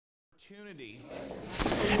opportunity.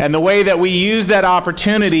 And the way that we use that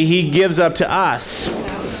opportunity, He gives up to us.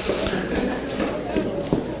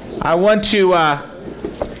 I want to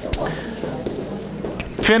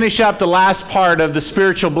finish up the last part of the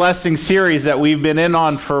spiritual blessing series that we've been in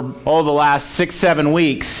on for the last 6-7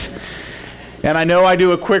 weeks. And I know I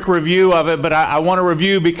do a quick review of it, but I want to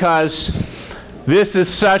review because this is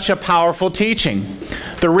such a powerful teaching.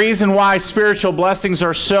 The reason why spiritual blessings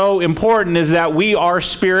are so important is that we are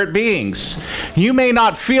spirit beings. You may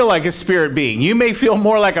not feel like a spirit being. You may feel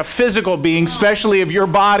more like a physical being, especially if your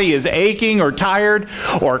body is aching or tired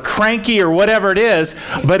or cranky or whatever it is.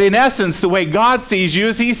 But in essence, the way God sees you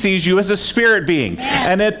is He sees you as a spirit being,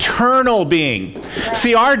 an eternal being.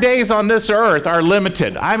 See, our days on this earth are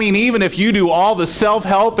limited. I mean, even if you do all the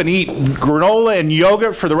self-help and eat granola and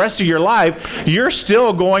yogurt for the rest of your life, you're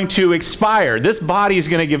still going to expire. This body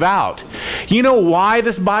is going to give out. You know why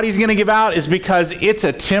this body's going to give out? Is because it's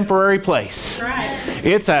a temporary place. Right.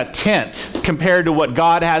 It's a tent compared to what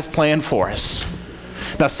God has planned for us.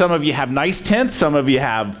 Now, some of you have nice tents. Some of you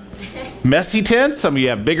have messy tents. Some of you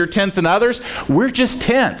have bigger tents than others. We're just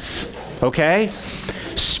tents, okay?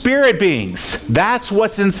 Spirit beings, that's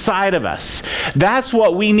what's inside of us. That's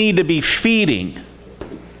what we need to be feeding.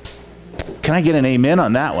 Can I get an amen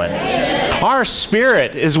on that one? Amen. Our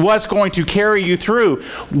spirit is what's going to carry you through.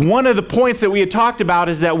 One of the points that we had talked about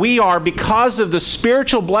is that we are, because of the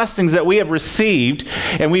spiritual blessings that we have received,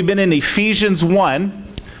 and we've been in Ephesians 1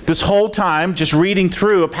 this whole time, just reading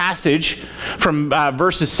through a passage from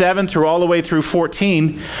verses 7 through all the way through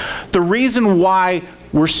 14. The reason why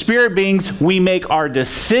we're spirit beings, we make our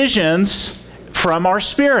decisions from our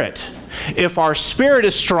spirit. If our spirit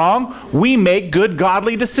is strong, we make good,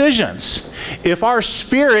 godly decisions. If our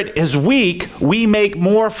spirit is weak, we make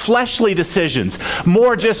more fleshly decisions,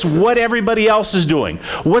 more just what everybody else is doing.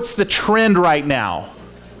 What's the trend right now?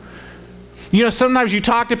 You know, sometimes you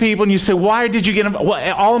talk to people and you say, why did you get them?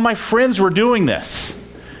 Well, all of my friends were doing this.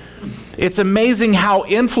 It's amazing how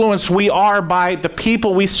influenced we are by the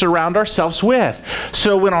people we surround ourselves with.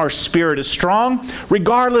 So when our spirit is strong,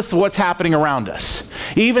 regardless of what's happening around us.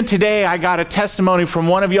 Even today, I got a testimony from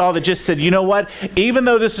one of y'all that just said, you know what? Even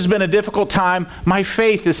though this has been a difficult time, my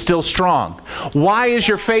faith is still strong. Why is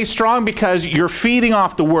your faith strong? Because you're feeding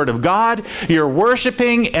off the Word of God, you're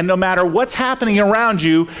worshiping, and no matter what's happening around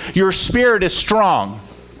you, your spirit is strong.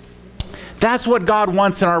 That's what God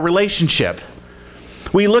wants in our relationship.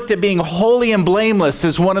 We looked at being holy and blameless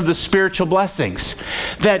as one of the spiritual blessings.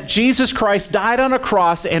 That Jesus Christ died on a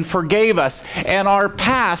cross and forgave us, and our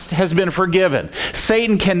past has been forgiven.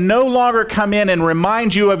 Satan can no longer come in and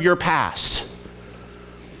remind you of your past.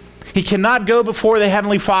 He cannot go before the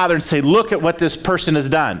Heavenly Father and say, look at what this person has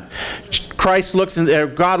done.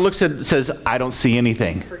 God looks at it and says, I don't see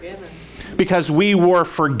anything. Forgiven. Because we were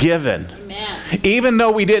forgiven. Amen. Even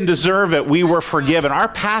though we didn't deserve it, we were forgiven. Our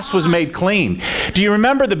past was made clean. Do you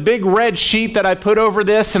remember the big red sheet that I put over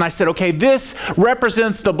this? And I said, okay, this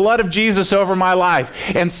represents the blood of Jesus over my life.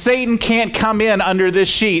 And Satan can't come in under this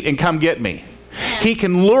sheet and come get me. He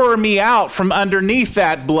can lure me out from underneath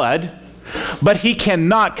that blood, but he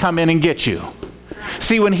cannot come in and get you.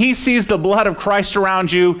 See, when he sees the blood of Christ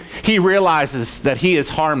around you, he realizes that he is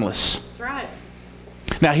harmless. That's right.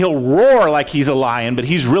 Now, he'll roar like he's a lion, but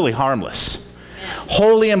he's really harmless.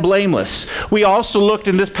 Holy and blameless. We also looked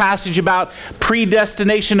in this passage about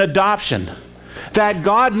predestination adoption. That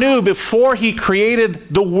God knew before He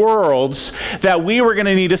created the worlds that we were going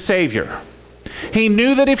to need a Savior. He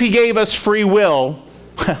knew that if He gave us free will,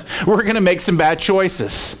 we're going to make some bad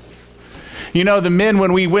choices. You know, the men,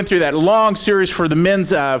 when we went through that long series for the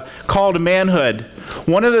men's call to manhood,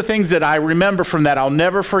 one of the things that I remember from that I'll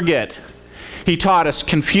never forget, he taught us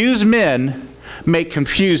confused men make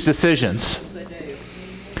confused decisions.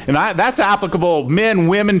 And that's applicable men,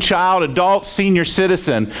 women, child, adult, senior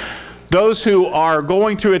citizen. Those who are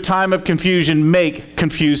going through a time of confusion make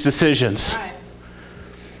confused decisions.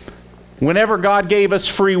 Whenever God gave us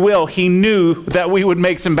free will, He knew that we would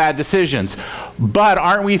make some bad decisions. But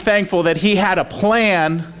aren't we thankful that He had a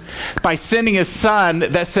plan by sending His Son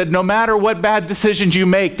that said, no matter what bad decisions you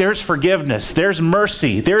make, there's forgiveness, there's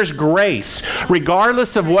mercy, there's grace.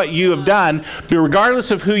 Regardless of what you have done,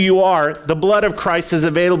 regardless of who you are, the blood of Christ is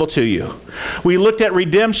available to you. We looked at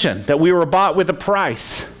redemption, that we were bought with a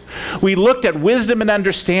price. We looked at wisdom and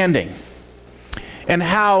understanding, and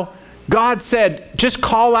how God said, just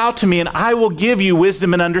call out to me and I will give you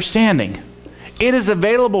wisdom and understanding. It is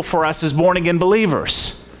available for us as born-again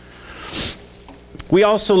believers. We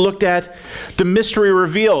also looked at the mystery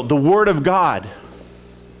revealed, the Word of God.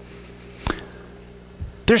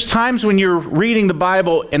 There's times when you're reading the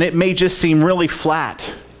Bible and it may just seem really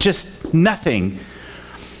flat. Just nothing.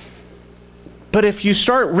 But if you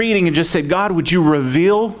start reading and just say, God, would you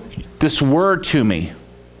reveal this word to me?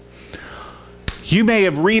 You may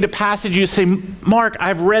have read a passage, you say, Mark,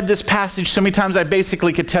 I've read this passage so many times I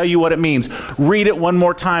basically could tell you what it means. Read it one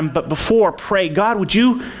more time, but before, pray, God, would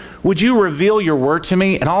you reveal your word to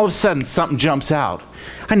me? And all of a sudden, something jumps out.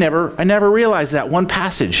 I never realized that one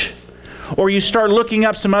passage. Or you start looking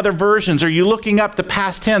up some other versions, or you looking up the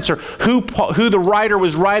past tense, or who the writer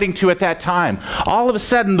was writing to at that time. All of a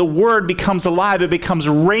sudden, the word becomes alive. It becomes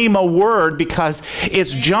Rhema word because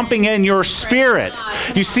it's jumping in your spirit.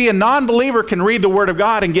 You see, a non-believer can read the word of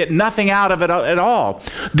God and get nothing out of it at all.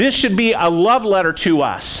 This should be a love letter to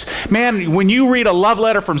us. Man, when you read a love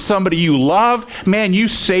letter from somebody you love, man, you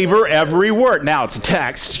savor every word. Now, it's a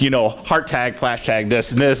text, heart tag, flash tag,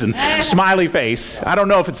 this and this, and smiley face. I don't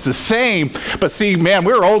know if it's the same. But see, man,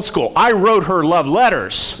 we're old school. I wrote her love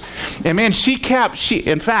letters. And man,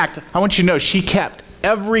 in fact, I want you to know, she kept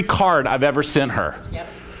every card I've ever sent her. Yep.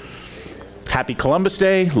 Happy Columbus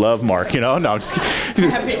Day, love Mark, No, I'm just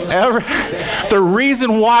kidding. The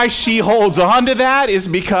reason why she holds on to that is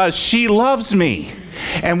because she loves me.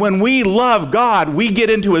 And when we love God, we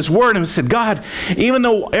get into His Word and we said, God, even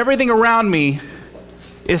though everything around me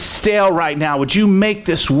is stale right now, would you make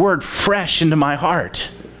this Word fresh into my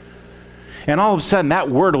heart? And all of a sudden, that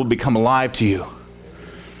word will become alive to you.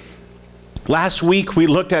 Last week, we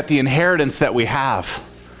looked at the inheritance that we have.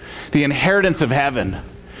 The inheritance of heaven.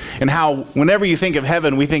 And how whenever you think of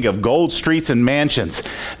heaven, we think of gold streets and mansions.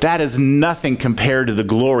 That is nothing compared to the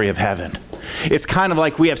glory of heaven. It's kind of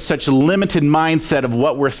like we have such a limited mindset of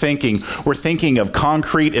what we're thinking. We're thinking of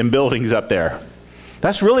concrete and buildings up there.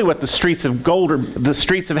 That's really what the streets of gold or the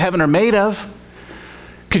streets of heaven are made of.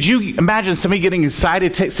 Could you imagine somebody getting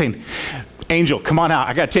excited saying, Angel, come on out.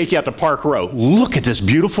 I got to take you out to Park Row. Look at this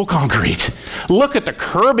beautiful concrete. Look at the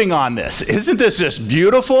curbing on this. Isn't this just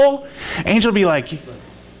beautiful? Angel will be like,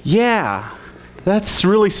 yeah, that's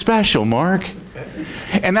really special, Mark.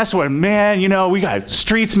 And that's what, man, we got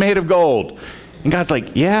streets made of gold. And God's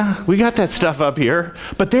like, yeah, we got that stuff up here,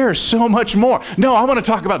 but there is so much more. No, I want to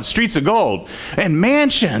talk about the streets of gold and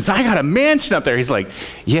mansions. I got a mansion up there. He's like,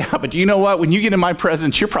 yeah, but you know what? When you get in my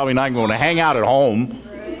presence, you're probably not going to hang out at home.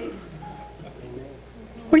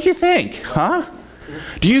 What do you think, huh?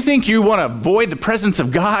 Do you think you want to avoid the presence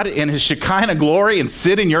of God in His Shekinah glory and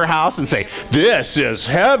sit in your house and say, this is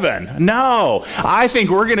heaven? No, I think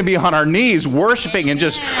we're going to be on our knees worshiping and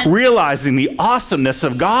just realizing the awesomeness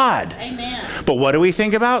of God. Amen. But what do we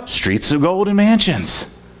think about? Streets of gold and mansions.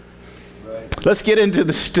 Right. Let's get into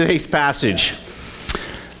today's passage.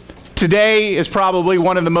 Today is probably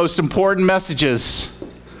one of the most important messages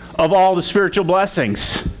of all the spiritual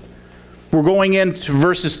blessings. We're going into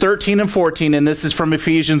verses 13 and 14, and this is from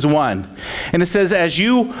Ephesians 1. And it says, as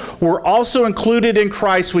you were also included in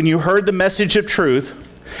Christ when you heard the message of truth,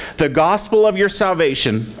 the gospel of your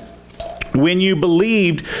salvation, when you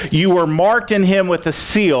believed, you were marked in Him with a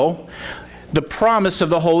seal, the promise of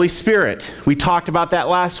the Holy Spirit. We talked about that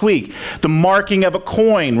last week. The marking of a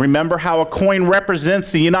coin. Remember how a coin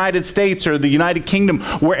represents the United States or the United Kingdom.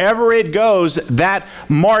 Wherever it goes, that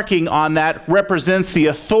marking on that represents the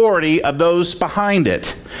authority of those behind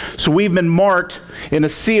it. So we've been marked in a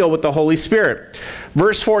seal with the Holy Spirit.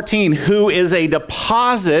 Verse 14, who is a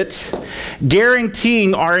deposit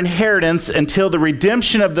guaranteeing our inheritance until the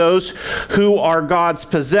redemption of those who are God's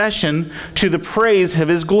possession to the praise of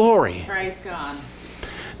His glory. Praise God.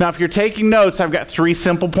 Now, if you're taking notes, I've got 3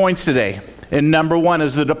 simple points today. And number 1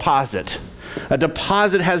 is the deposit. A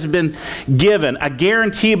deposit has been given, a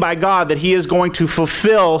guarantee by God that He is going to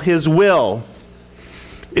fulfill His will.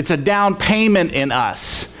 It's a down payment in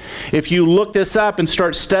us. If you look this up and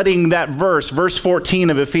start studying that verse 14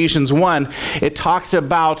 of Ephesians 1, it talks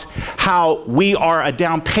about how we are a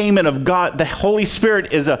down payment of God. The Holy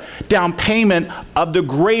Spirit is a down payment of the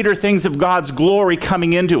greater things of God's glory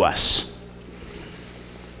coming into us.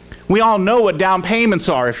 We all know what down payments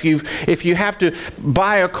are. If you have to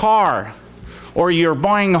buy a car, or you're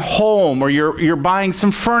buying a home, or you're buying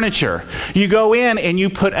some furniture, you go in and you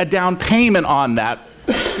put a down payment on that.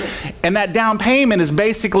 And that down payment is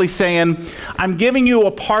basically saying, I'm giving you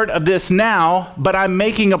a part of this now, but I'm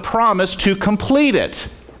making a promise to complete it,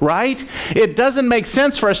 right? It doesn't make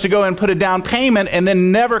sense for us to go and put a down payment and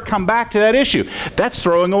then never come back to that issue. That's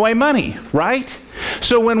throwing away money, right?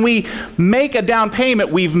 So when we make a down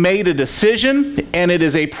payment, we've made a decision, and it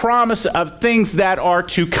is a promise of things that are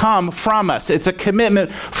to come from us. It's a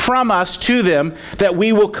commitment from us to them that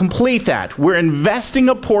we will complete that. We're investing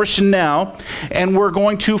a portion now, and we're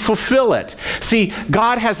going to fulfill it. See,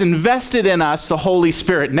 God has invested in us the Holy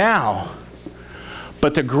Spirit now,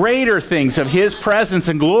 But the greater things of his presence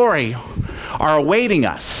and glory are awaiting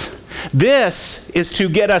us. This is to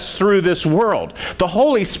get us through this world. The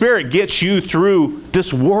Holy Spirit gets you through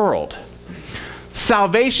this world.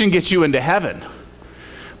 Salvation gets you into heaven.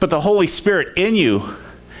 But the Holy Spirit in you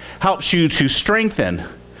helps you to strengthen,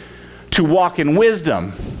 to walk in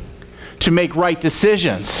wisdom, to make right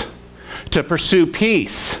decisions, to pursue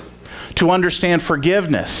peace, to understand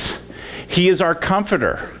forgiveness. He is our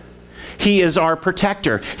comforter. He is our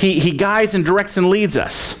protector. He guides and directs and leads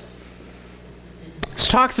us. This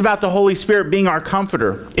talks about the Holy Spirit being our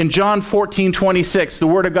comforter. In John 14:26, the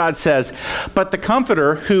Word of God says, "But the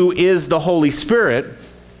Comforter, who is the Holy Spirit,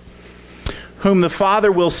 whom the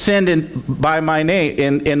Father will send in my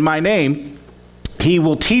name, he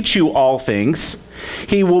will teach you all things.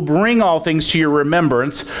 He will bring all things to your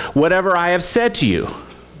remembrance, whatever I have said to you."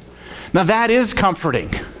 Now that is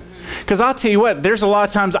comforting. Because I'll tell you what, there's a lot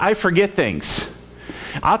of times I forget things.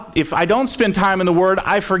 If I don't spend time in the Word,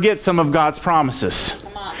 I forget some of God's promises.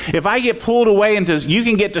 If I get pulled away into, you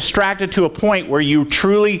can get distracted to a point where you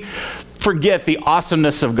truly forget the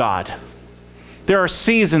awesomeness of God. There are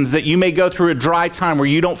seasons that you may go through a dry time where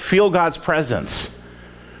you don't feel God's presence.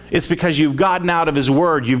 It's because you've gotten out of His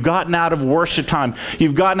Word. You've gotten out of worship time.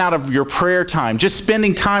 You've gotten out of your prayer time, just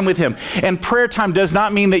spending time with Him. And prayer time does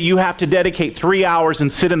not mean that you have to dedicate 3 hours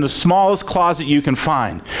and sit in the smallest closet you can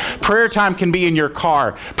find. Prayer time can be in your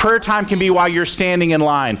car. Prayer time can be while you're standing in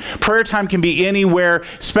line. Prayer time can be anywhere,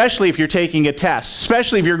 especially if you're taking a test,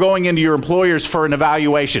 especially if you're going into your employers for an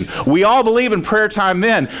evaluation. We all believe in prayer time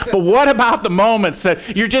then, but what about the moments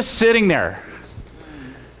that you're just sitting there?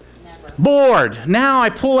 Bored. Now I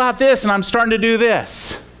pull out this and I'm starting to do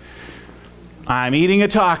this. I'm eating a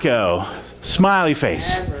taco. Smiley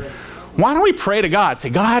face. Why don't we pray to God?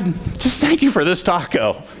 Say, God, just thank you for this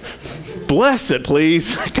taco. Bless it,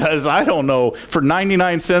 please, because I don't know. For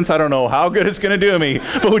 99 cents, I don't know how good it's going to do me.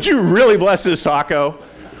 But would you really bless this taco?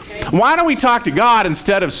 Why don't we talk to God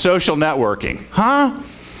instead of social networking? Huh?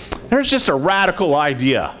 There's just a radical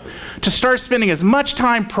idea. To start spending as much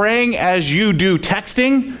time praying as you do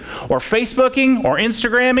texting or Facebooking or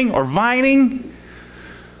Instagramming or Vining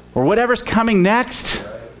or whatever's coming next.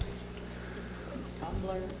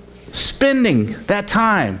 Spending that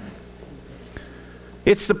time.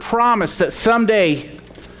 It's the promise that someday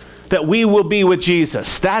that we will be with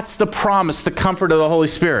Jesus. That's the promise, the comfort of the Holy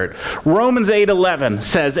Spirit. Romans 8:11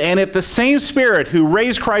 says, "And if the same Spirit who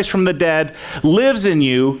raised Christ from the dead lives in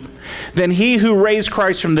you, then he who raised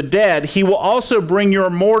Christ from the dead, he will also bring your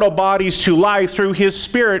mortal bodies to life through his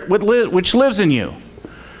Spirit which lives in you."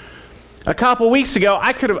 A couple weeks ago,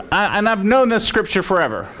 and I've known this scripture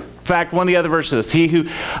forever. In fact, one of the other verses, "He who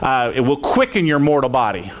it will quicken your mortal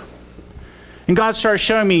body." And God started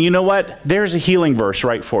showing me, you know what? There's a healing verse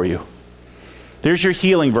right for you. There's your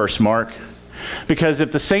healing verse, Mark. Because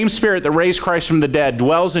if the same Spirit that raised Christ from the dead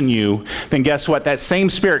dwells in you, then guess what? That same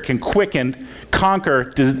Spirit can quicken,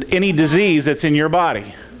 conquer any disease that's in your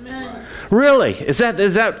body. Amen. Really? Is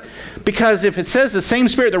that because if it says the same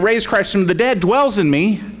Spirit that raised Christ from the dead dwells in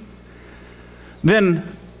me, then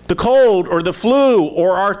the cold or the flu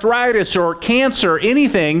or arthritis or cancer,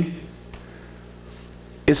 anything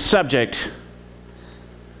is subject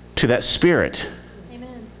to that Spirit.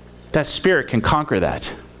 Amen. That Spirit can conquer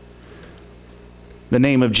that. The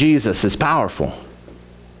name of Jesus is powerful.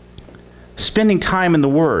 Spending time in the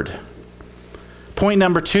Word. Point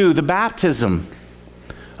number 2, the baptism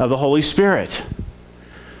of the Holy Spirit.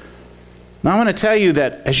 Now I want to tell you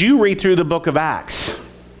that as you read through the book of Acts,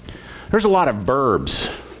 there's a lot of verbs.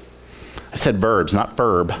 I said verbs, not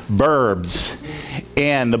verb. Verbs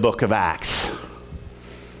in the book of Acts.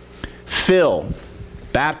 Fill,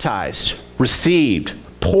 baptized, received,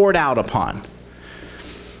 poured out upon.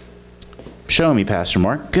 Show me, Pastor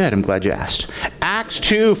Mark. Good, I'm glad you asked. Acts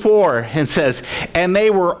 2:4, it says, "And they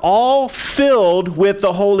were all filled with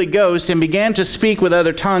the Holy Ghost and began to speak with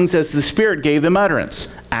other tongues as the Spirit gave them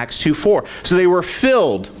utterance." Acts 2:4. So they were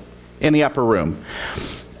filled in the upper room.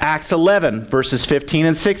 Acts 11, verses 15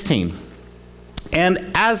 and 16.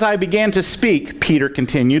 "And as I began to speak," Peter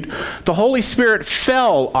continued, "the Holy Spirit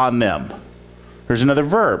fell on them." There's another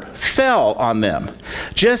verb, fell on them,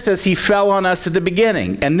 just as he fell on us at the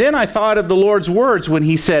beginning. "And then I thought of the Lord's words when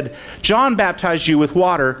he said, 'John baptized you with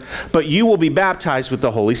water, but you will be baptized with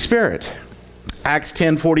the Holy Spirit.'" Acts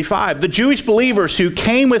 10:45. "The Jewish believers who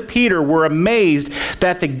came with Peter were amazed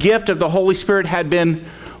that the gift of the Holy Spirit had been,"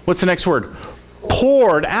 what's the next word?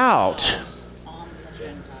 "Poured out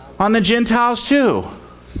on the Gentiles too."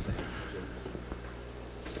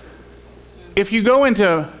 If you go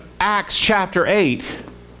into Acts chapter 8,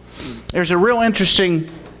 there's a real interesting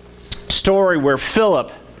story where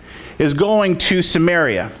Philip is going to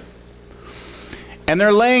Samaria. And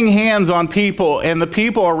they're laying hands on people, and the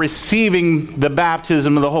people are receiving the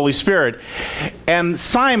baptism of the Holy Spirit. And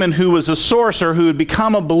Simon, who was a sorcerer, who had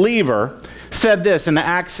become a believer, said this in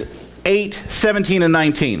Acts 8:17 and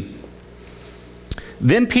 19.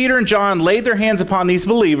 Then Peter and John laid their hands upon these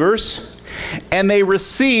believers, and they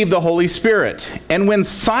received the Holy Spirit. And when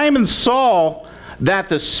Simon saw that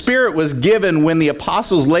the Spirit was given when the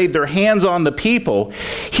apostles laid their hands on the people,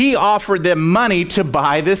 he offered them money to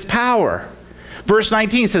buy this power. Verse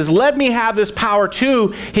 19 says, "Let me have this power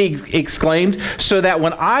too," he exclaimed, "so that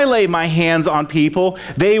when I lay my hands on people,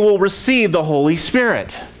 they will receive the Holy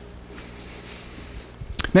Spirit."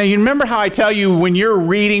 Now, you remember how I tell you when you're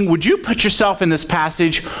reading, would you put yourself in this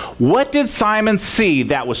passage? What did Simon see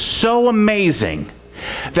that was so amazing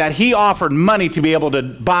that he offered money to be able to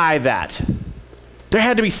buy that? There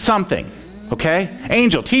had to be something, okay?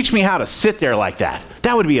 Angel, teach me how to sit there like that.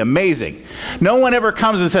 That would be amazing. No one ever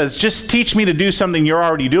comes and says, just teach me to do something you're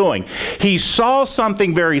already doing. He saw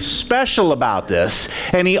something very special about this,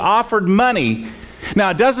 and he offered money.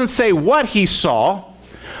 Now, it doesn't say what he saw,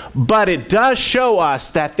 but it does show us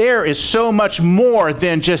that there is so much more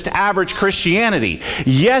than just average Christianity.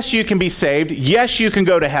 Yes, you can be saved. Yes, you can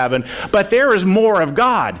go to heaven, but there is more of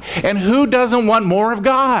God. And who doesn't want more of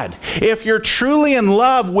God? If you're truly in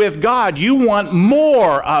love with God, you want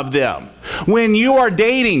more of them. When you are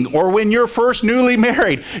dating or when you're first newly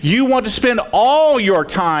married, you want to spend all your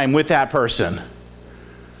time with that person.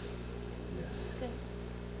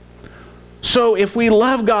 So if we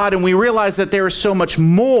love God and we realize that there is so much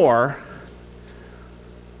more,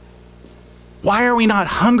 why are we not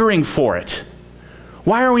hungering for it?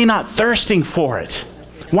 Why are we not thirsting for it?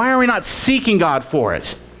 Why are we not seeking God for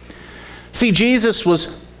it? See, Jesus was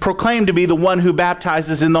proclaimed to be the one who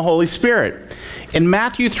baptizes in the Holy Spirit. In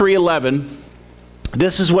Matthew 3:11,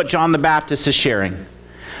 this is what John the Baptist is sharing.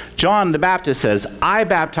 John the Baptist says, "I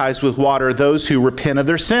baptize with water those who repent of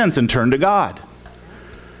their sins and turn to God.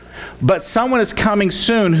 But someone is coming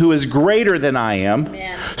soon who is greater than I am,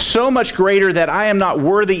 so much greater that I am not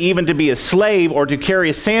worthy even to be a slave or to carry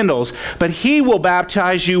his sandals, but he will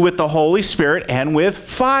baptize you with the Holy Spirit and with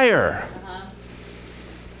fire."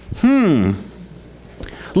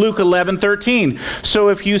 Luke 11:13. "So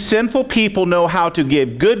if you sinful people know how to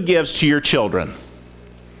give good gifts to your children,"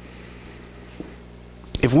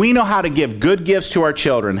 if we know how to give good gifts to our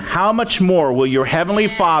children, how much more will your heavenly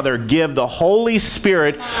Father give the Holy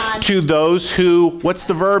Spirit to those who, what's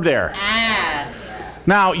the verb there? Ask.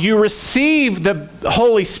 Now, you receive the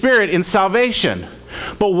Holy Spirit in salvation,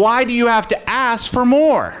 but why do you have to ask for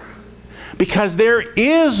more? Because there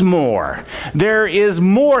is more. There is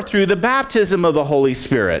more through the baptism of the Holy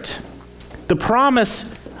Spirit. The promise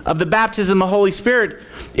of the baptism of the Holy Spirit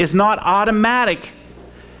is not automatic.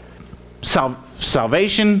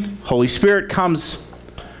 Salvation, Holy Spirit comes,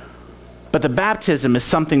 but the baptism is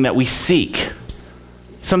something that we seek,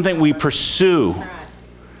 something we pursue.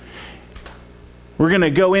 We're going to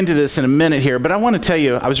go into this in a minute here, but I want to tell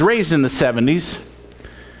you, I was raised in the 70s,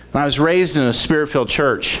 and I was raised in a Spirit-filled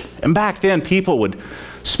church. And back then, people would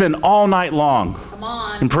spend all night long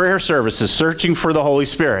in prayer services searching for the Holy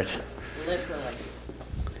Spirit. Literally.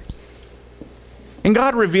 And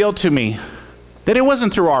God revealed to me that it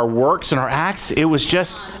wasn't through our works and our acts. It was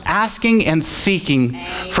just asking and seeking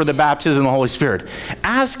for the baptism of the Holy Spirit.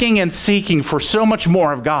 Asking and seeking for so much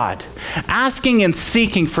more of God. Asking and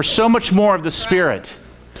seeking for so much more of the Spirit.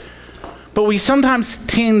 But we sometimes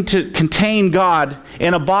tend to contain God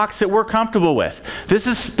in a box that we're comfortable with. This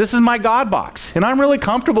is my God box, and I'm really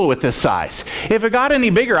comfortable with this size. If it got any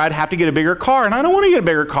bigger, I'd have to get a bigger car, and I don't want to get a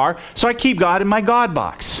bigger car, so I keep God in my God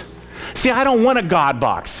box. See, I don't want a God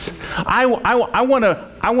box. I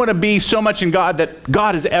want to be so much in God that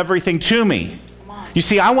God is everything to me. You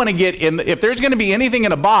see, I want to get in. If there's going to be anything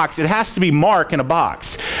in a box, it has to be Mark in a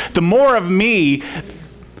box. The more of me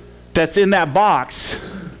that's in that box,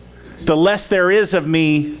 the less there is of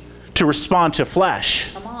me to respond to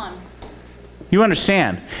flesh. Come on. You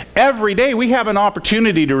understand? Every day we have an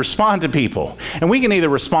opportunity to respond to people. And we can either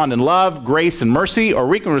respond in love, grace, and mercy, or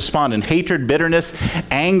we can respond in hatred, bitterness,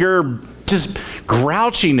 anger, just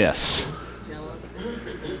grouchiness.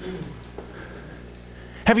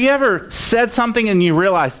 Have you ever said something and you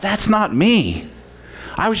realize, that's not me?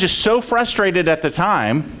 I was just so frustrated at the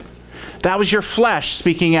time. That was your flesh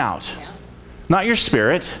speaking out, not your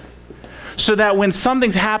spirit. So that when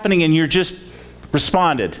something's happening and you're just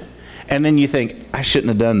responded, and then you think, I shouldn't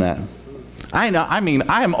have done that. I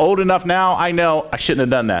am old enough now, I know I shouldn't have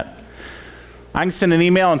done that. I can send an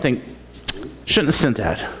email and think, shouldn't have sent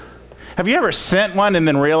that. Have you ever sent one and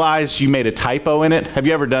then realized you made a typo in it? Have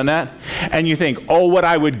you ever done that? And you think, oh, what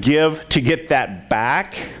I would give to get that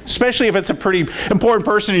back, especially if it's a pretty important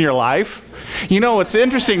person in your life. You know, what's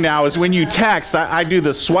interesting now is when you text, I do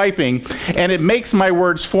the swiping, and it makes my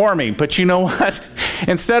words for me. But you know what?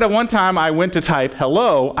 Instead of one time I went to type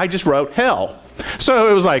hello, I just wrote hell. So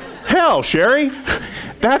it was like, hell, Sherry,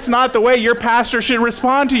 that's not the way your pastor should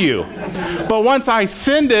respond to you. But once I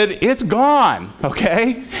send it, it's gone,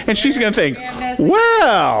 okay? And she's going to think,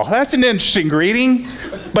 well, that's an interesting greeting.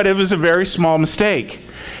 But it was a very small mistake.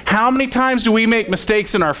 How many times do we make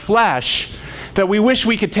mistakes in our flesh that we wish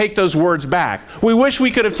we could take those words back? We wish we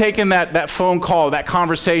could have taken that phone call, that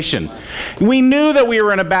conversation. We knew that we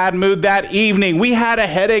were in a bad mood that evening. We had a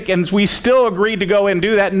headache, and we still agreed to go and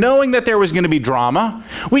do that, knowing that there was going to be drama.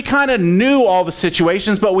 We kind of knew all the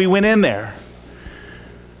situations, but we went in there.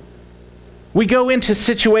 We go into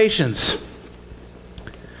situations.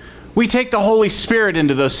 We take the Holy Spirit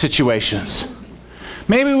into those situations.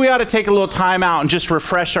 Maybe we ought to take a little time out and just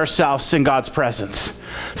refresh ourselves in God's presence.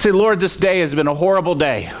 Say, Lord, this day has been a horrible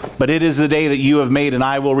day, but it is the day that you have made, and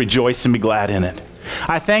I will rejoice and be glad in it.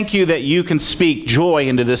 I thank you that you can speak joy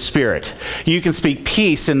into this spirit. You can speak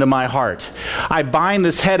peace into my heart. I bind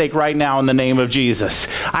this headache right now in the name of Jesus.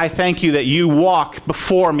 I thank you that you walk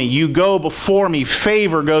before me. You go before me.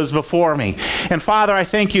 Favor goes before me. And Father, I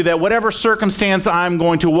thank you that whatever circumstance I'm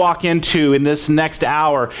going to walk into in this next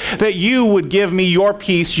hour, that you would give me your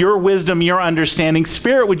peace, your wisdom, your understanding.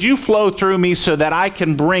 Spirit, would you flow through me so that I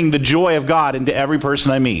can bring the joy of God into every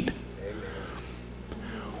person I meet?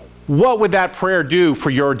 What would that prayer do for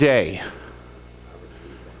your day?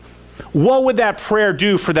 What would that prayer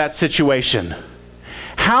do for that situation?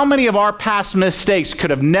 How many of our past mistakes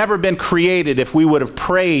could have never been created if we would have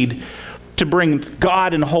prayed to bring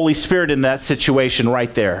God and Holy Spirit in that situation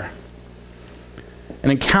right there? An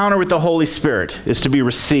encounter with the Holy Spirit is to be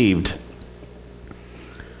received.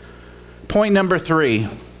 Point number 3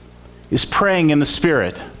 is praying in the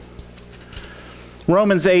Spirit.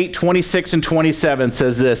 Romans 8:26 and 27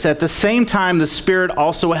 says this, at the same time, the Spirit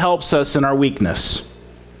also helps us in our weakness.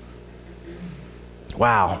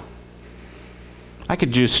 Wow. I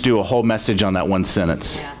could just do a whole message on that one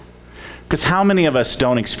sentence. Because how many of us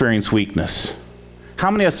don't experience weakness? How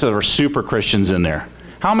many of us are super Christians in there?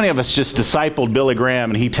 How many of us just discipled Billy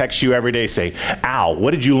Graham and he texts you every day, say, ow,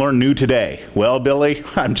 what did you learn new today? Well, Billy,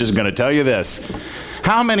 I'm just going to tell you this.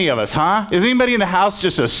 How many of us, huh? Is anybody in the house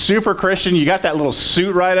just a super Christian? You got that little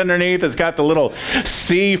suit right underneath that's got the little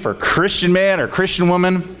C for Christian man or Christian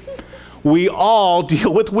woman? We all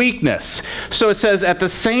deal with weakness. So it says, at the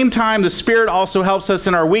same time, the Spirit also helps us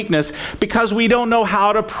in our weakness because we don't know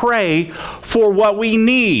how to pray for what we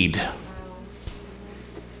need.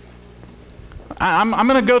 I'm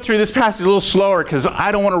going to go through this passage a little slower because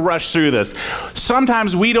I don't want to rush through this.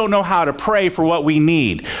 Sometimes we don't know how to pray for what we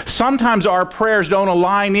need. Sometimes our prayers don't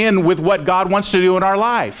align in with what God wants to do in our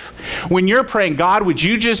life. When you're praying, God, would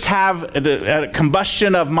you just have a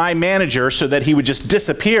combustion of my manager so that he would just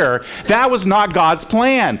disappear? That was not God's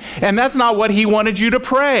plan. And that's not what he wanted you to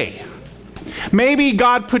pray. Maybe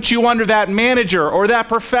God put you under that manager or that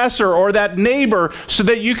professor or that neighbor so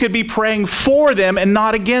that you could be praying for them and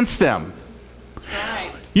not against them.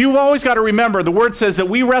 Right. You've always got to remember, the word says that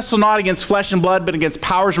we wrestle not against flesh and blood, but against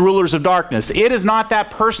powers, rulers of darkness. It is not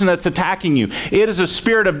that person that's attacking you. It is a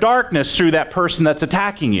spirit of darkness through that person that's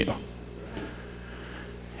attacking you.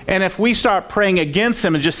 And if we start praying against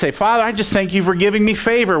them and just say, Father, I just thank you for giving me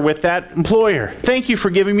favor with that employer. Thank you for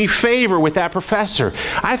giving me favor with that professor.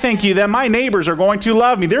 I thank you that my neighbors are going to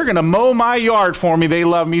love me. They're going to mow my yard for me. They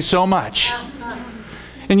love me so much.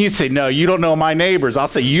 And you'd say, no, you don't know my neighbors. I'll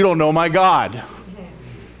say, you don't know my God.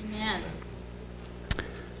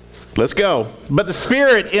 Let's go. But the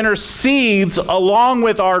Spirit intercedes along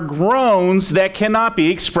with our groans that cannot be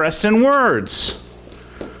expressed in words.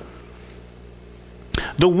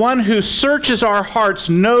 The one who searches our hearts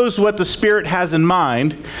knows what the Spirit has in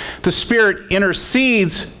mind. The Spirit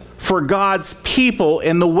intercedes for God's people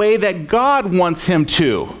in the way that God wants him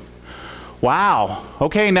to. Wow.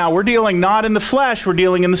 Okay, now we're dealing not in the flesh, we're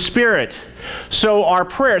dealing in the Spirit. So our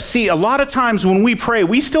prayer, see, a lot of times when we pray,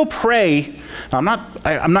 we still pray. I'm not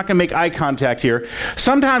going to make eye contact here.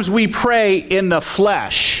 Sometimes we pray in the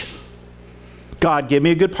flesh. God, give me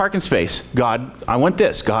a good parking space. God, I want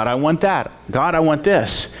this. God, I want that. God, I want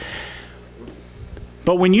this.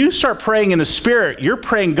 But when you start praying in the Spirit, you're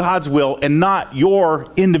praying God's will and not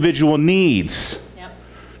your individual needs. Yep.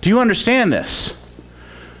 Do you understand this?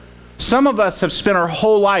 Some of us have spent our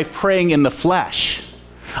whole life praying in the flesh.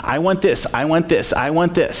 I want this. I want this. I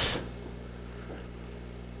want this.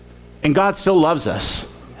 And God still loves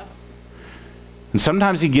us. Yep. And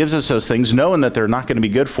sometimes he gives us those things knowing that they're not going to be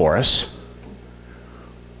good for us.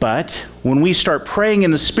 But when we start praying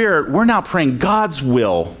in the Spirit, we're now praying God's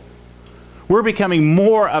will. We're becoming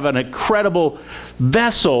more of an incredible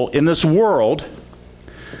vessel in this world.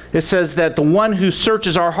 It says that the one who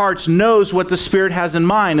searches our hearts knows what the Spirit has in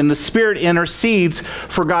mind, and the Spirit intercedes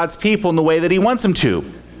for God's people in the way that he wants them to.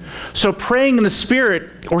 So praying in the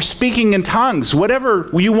Spirit or speaking in tongues, whatever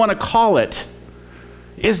you want to call it,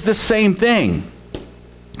 is the same thing.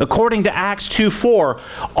 According to Acts 2:4,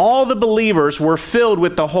 all the believers were filled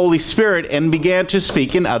with the Holy Spirit and began to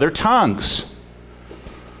speak in other tongues.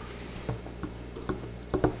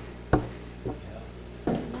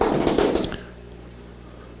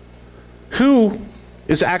 Who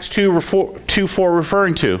is Acts 2:4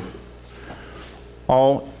 referring to?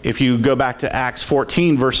 If you go back to Acts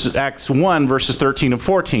 1 verses 13 and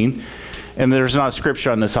 14, and there's not a scripture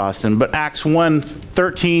on this, Austin, but Acts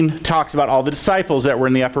 1:13 talks about all the disciples that were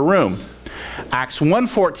in the upper room. Acts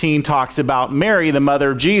 1:14 talks about Mary, the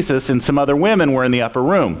mother of Jesus, and some other women were in the upper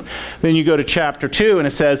room. Then you go to chapter 2, and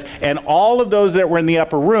it says, and all of those that were in the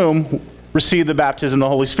upper room received the baptism of the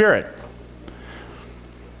Holy Spirit.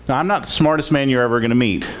 Now, I'm not the smartest man you're ever going to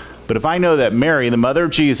meet, but if I know that Mary, the mother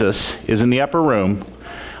of Jesus, is in the upper room,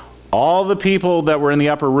 all the people that were in the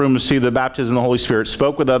upper room received the baptism of the Holy Spirit,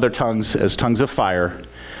 spoke with other tongues as tongues of fire,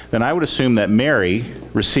 then I would assume that Mary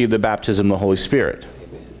received the baptism of the Holy Spirit.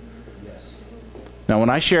 Now, when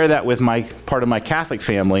I share that with part of my Catholic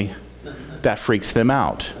family, that freaks them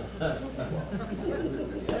out.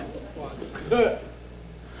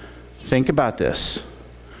 Think about this.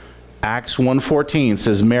 Acts 1:14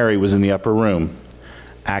 says Mary was in the upper room.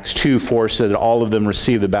 Acts 2:4 said that all of them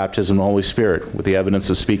received the baptism of the Holy Spirit with the evidence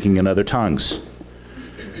of speaking in other tongues.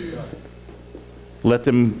 Let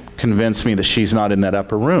them convince me that she's not in that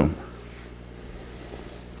upper room.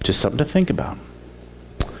 Just something to think about.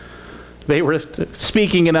 They were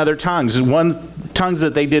speaking in other tongues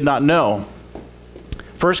that they did not know.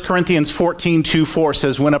 1 Corinthians 14:2-4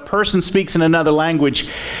 says, when a person speaks in another language,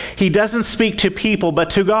 he doesn't speak to people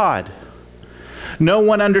but to God. No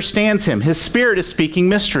one understands him. His spirit is speaking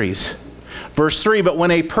mysteries. Verse 3, but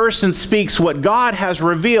when a person speaks what God has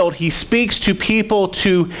revealed, he speaks to people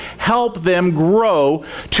to help them grow,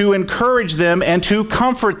 to encourage them, and to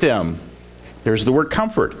comfort them. There's the word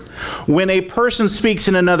comfort. When a person speaks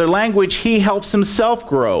in another language, he helps himself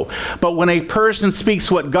grow. But when a person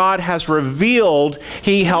speaks what God has revealed,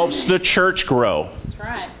 he helps the church grow. That's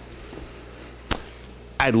right.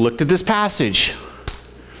 I looked at this passage.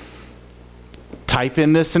 Type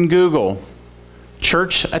in this in Google.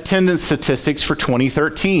 Church attendance statistics for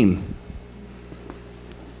 2013.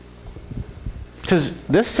 Because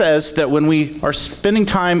this says that when we are spending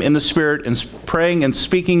time in the Spirit and praying and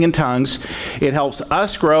speaking in tongues, it helps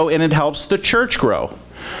us grow and it helps the church grow.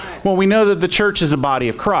 Well, we know that the church is the body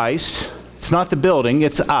of Christ. It's not the building,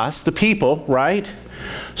 it's us, the people, right?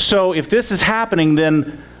 So if this is happening,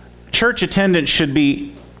 then church attendance should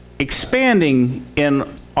be expanding in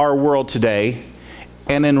our world today,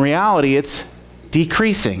 and in reality, it's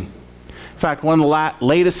decreasing. In fact, one of the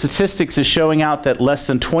latest statistics is showing out that less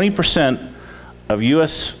than 20% of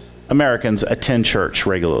U.S. Americans attend church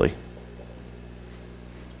regularly.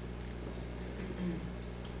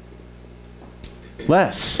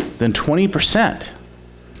 Less than 20%.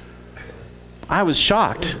 I was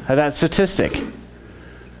shocked at that statistic.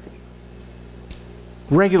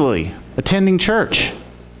 Regularly attending church.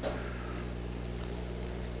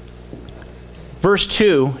 Verse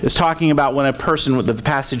 2 is talking about when a person, the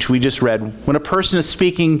passage we just read, when a person is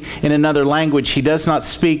speaking in another language, he does not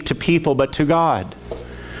speak to people but to God.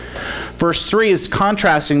 Verse 3 is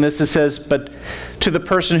contrasting this. It says, but to the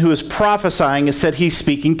person who is prophesying, it said he's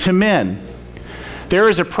speaking to men. There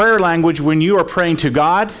is a prayer language when you are praying to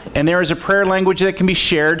God, and there is a prayer language that can be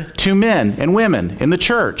shared to men and women in the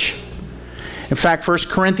church. In fact, 1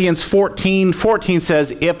 Corinthians 14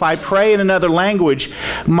 says, if I pray in another language,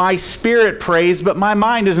 my spirit prays, but my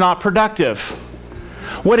mind is not productive.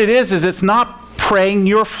 What it is it's not praying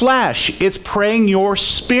your flesh. It's praying your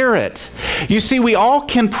spirit. You see, we all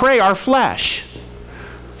can pray our flesh.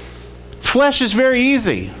 Flesh is very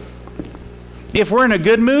easy. If we're in a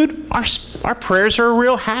good mood, our prayers are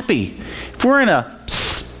real happy. If we're in a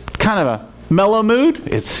kind of a mellow mood,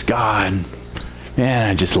 it's God. Man,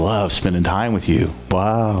 I just love spending time with you.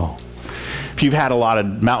 Wow. If If you've had a lot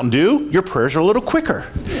of Mountain Dew, your prayers are a little quicker.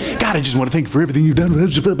 God, I just want to thank you for everything you've done.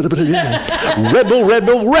 Red Bull, Red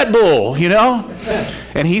Bull, Red Bull, you know?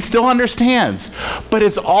 And he still understands. But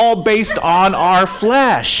it's all based on our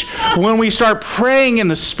flesh. When we start praying in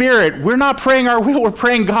the Spirit, we're not praying our will, we're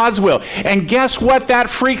praying God's will. And guess what?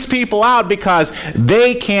 That freaks people out because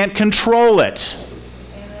they can't control it.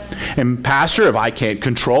 And Pastor, if I can't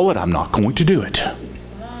control it, I'm not going to do it.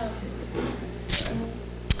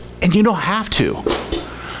 And you don't have to.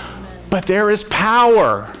 But there is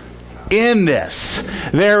power in this.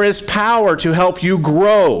 There is power to help you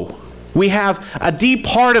grow. We have a deep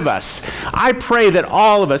part of us. I pray that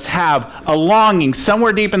all of us have a longing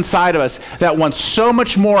somewhere deep inside of us that wants so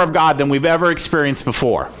much more of God than we've ever experienced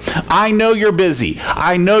before. I know you're busy.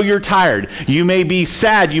 I know you're tired. You may be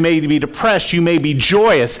sad. You may be depressed. You may be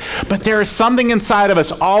joyous. But there is something inside of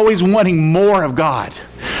us always wanting more of God.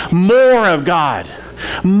 More of God.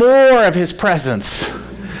 More of His presence.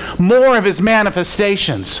 More of His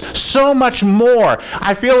manifestations. So much more.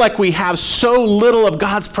 I feel like we have so little of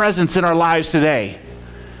God's presence in our lives today.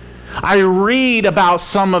 I read about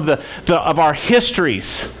some of of our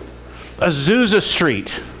histories. Azusa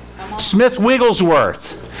Street. Smith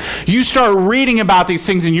Wigglesworth. You start reading about these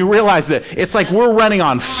things and you realize that it's like we're running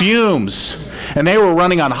on fumes and they were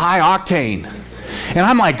running on high octane. And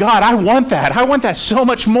I'm like, God, I want that. I want that so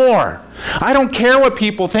much more. I don't care what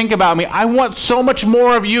people think about me. I want so much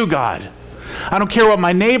more of you, God. I don't care what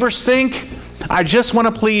my neighbors think. I just want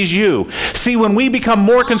to please you. See, when we become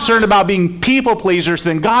more concerned about being people pleasers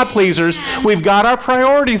than God pleasers, we've got our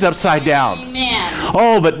priorities upside down. Amen.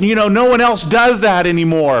 Oh, but no one else does that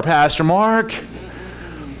anymore, Pastor Mark.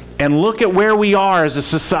 And look at where we are as a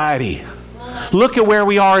society. Look at where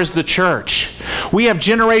we are as the church. We have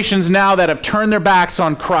generations now that have turned their backs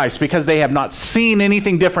on Christ because they have not seen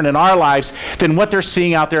anything different in our lives than what they're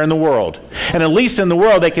seeing out there in the world. And at least in the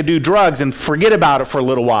world, they could do drugs and forget about it for a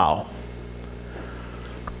little while.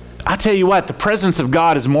 I tell you what, the presence of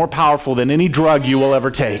God is more powerful than any drug you will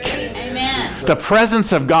ever take. Amen. The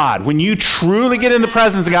presence of God. When you truly get in the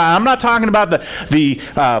presence of God, I'm not talking about the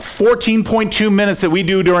 14.2 minutes that we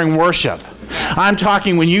do during worship. I'm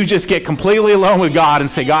talking when you just get completely alone with God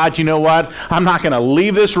and say, God, you know what? I'm not going to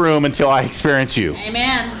leave this room until I experience you.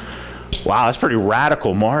 Amen. Wow, that's pretty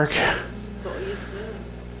radical, Mark.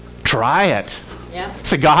 Try it. Yeah.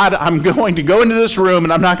 Say, God, I'm going to go into this room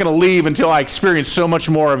and I'm not going to leave until I experience so much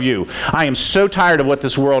more of you. I am so tired of what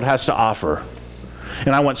this world has to offer. And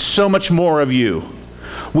I want so much more of you.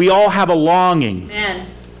 We all have a longing. Amen.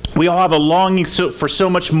 We all have a longing for so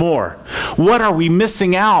much more. What are we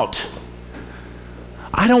missing out?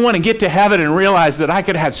 I don't want to get to heaven and realize that I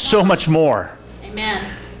could have had so much more. Amen.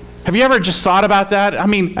 Have you ever just thought about that? I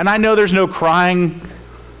mean, and I know there's no crying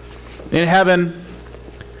in heaven,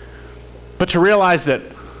 but to realize that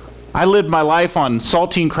I lived my life on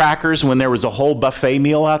saltine crackers when there was a whole buffet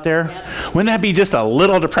meal out there. Yep. Wouldn't that be just a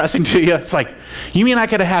little depressing to you? It's like, you mean I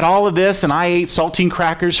could have had all of this and I ate saltine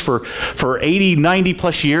crackers for 80, 90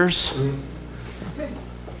 plus years?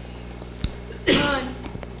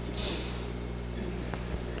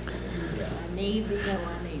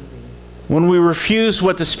 When we refuse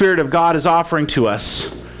what the Spirit of God is offering to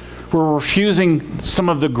us, we're refusing some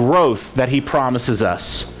of the growth that He promises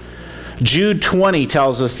us. Jude 20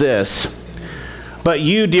 tells us this. But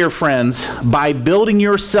you, dear friends, by building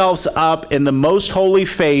yourselves up in the most holy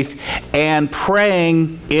faith and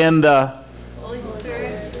praying in the Holy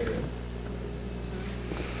Spirit.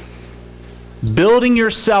 Building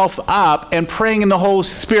yourself up and praying in the Holy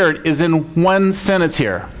Spirit is in one sentence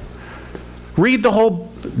here. Read the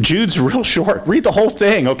whole, Jude's real short. Read the whole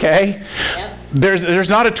thing, okay? Yep. There's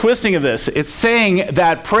not a twisting of this. It's saying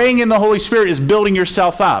that praying in the Holy Spirit is building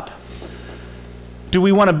yourself up. Do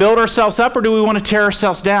we want to build ourselves up or do we want to tear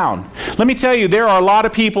ourselves down? Let me tell you, there are a lot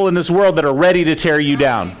of people in this world that are ready to tear you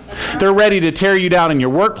down. They're ready to tear you down in your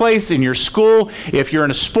workplace, in your school, if you're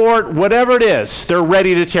in a sport, whatever it is, they're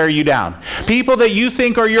ready to tear you down. People that you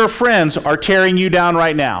think are your friends are tearing you down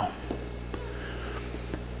right now.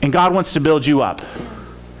 And God wants to build you up.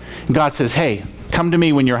 And God says, hey, come to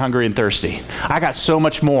me when you're hungry and thirsty. I got so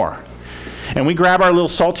much more. And we grab our little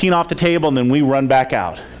saltine off the table and then we run back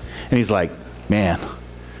out. And He's like, man,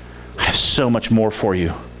 I have so much more for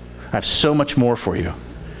you. I have so much more for you.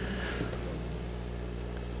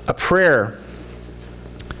 A prayer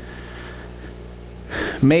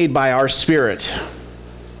made by our Spirit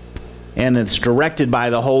and it's directed by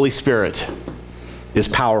the Holy Spirit is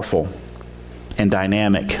powerful and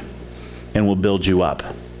dynamic and will build you up.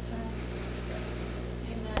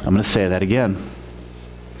 I'm going to say that again.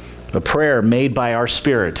 A prayer made by our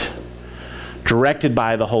Spirit, directed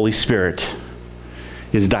by the Holy Spirit,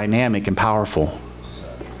 is dynamic and powerful.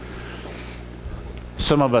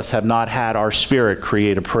 Some of us have not had our spirit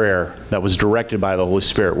create a prayer that was directed by the Holy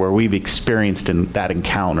Spirit where we've experienced that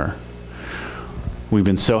encounter. We've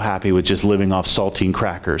been so happy with just living off saltine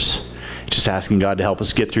crackers, just asking God to help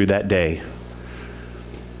us get through that day.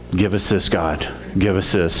 Give us this, God. Give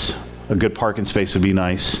us this. A good parking space would be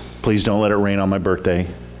nice. Please don't let it rain on my birthday.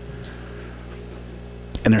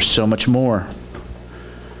 And there's so much more.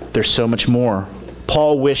 There's so much more.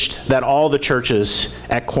 Paul wished that all the churches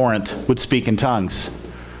at Corinth would speak in tongues.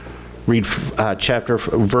 Read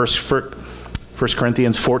verse 1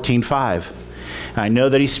 Corinthians 14:5. I know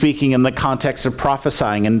that he's speaking in the context of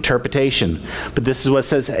prophesying and interpretation. But this is what it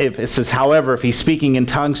says. It says, however, if he's speaking in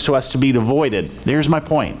tongues to us to be devoided. Here's my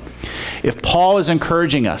point. If Paul is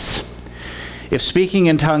encouraging us, if speaking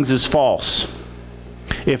in tongues is false,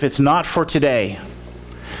 if it's not for today,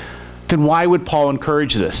 then why would Paul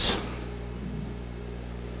encourage this?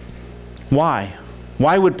 Why?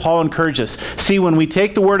 Why would Paul encourage us? See, when we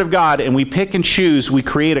take the Word of God and we pick and choose, we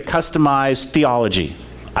create a customized theology.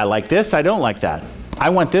 I like this, I don't like that. I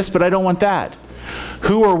want this, but I don't want that.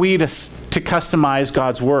 Who are we to customize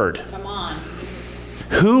God's Word? Come on.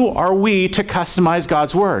 Who are we to customize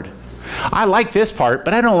God's Word? I like this part,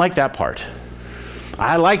 but I don't like that part.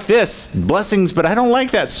 I like this, blessings, but I don't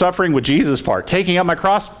like that suffering with Jesus part. Taking up my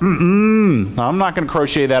cross, I'm not going to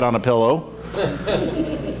crochet that on a pillow.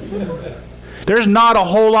 There's not a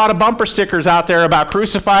whole lot of bumper stickers out there about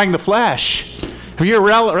crucifying the flesh.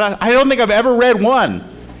 I don't think I've ever read one.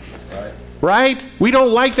 Right? We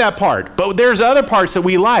don't like that part. But there's other parts that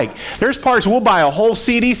we like. There's parts we'll buy a whole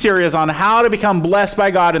CD series on how to become blessed by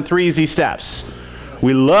God in 3 easy steps.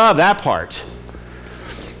 We love that part.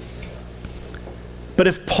 But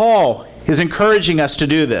if Paul is encouraging us to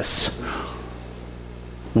do this,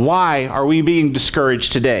 why are we being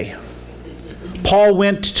discouraged today? Paul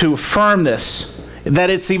went to affirm this, that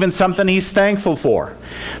it's even something he's thankful for.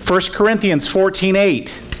 1 Corinthians 14:18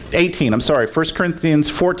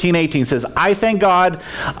 says, I thank God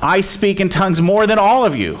I speak in tongues more than all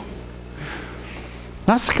of you.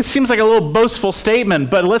 That seems like a little boastful statement,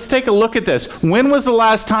 but let's take a look at this. When was the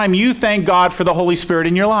last time you thanked God for the Holy Spirit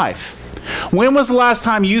in your life? When was the last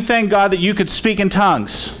time you thanked God that you could speak in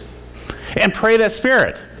tongues and pray that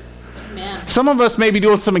Spirit? Amen. Some of us may be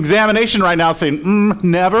doing some examination right now saying,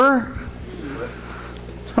 never.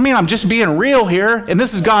 I mean, I'm just being real here, and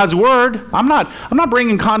this is God's Word. I'm not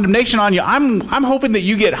bringing condemnation on you. I'm hoping that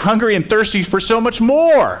you get hungry and thirsty for so much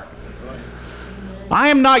more. I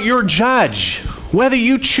am not your judge. Whether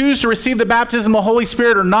you choose to receive the baptism of the Holy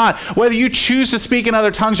Spirit or not, whether you choose to speak in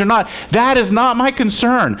other tongues or not, that is not my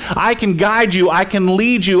concern. I can guide you, I can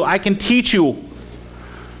lead you, I can teach you,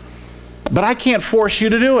 but I can't force you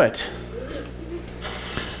to do it.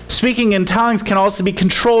 Speaking in tongues can also be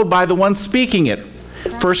controlled by the one speaking it.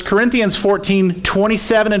 1 Corinthians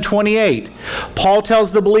 14:27 and 28. Paul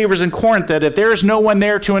tells the believers in Corinth that if there is no one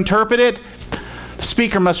there to interpret it, the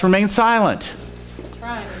speaker must remain silent.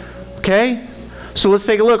 Right. Okay? So let's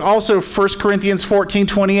take a look. Also, 1 Corinthians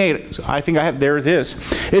 14:28. I think there it is.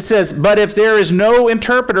 It says, but if there is no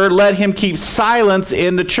interpreter, let him keep silence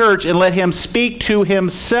in the church and let him speak to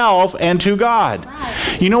himself and to God.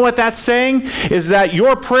 Right. You know what that's saying? Is that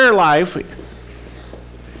your prayer life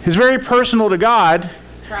is very personal to God.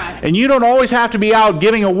 Right. And you don't always have to be out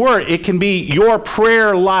giving a word. It can be your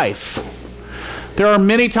prayer life. There are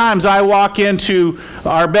many times I walk into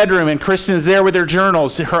our bedroom and Kristen is there with her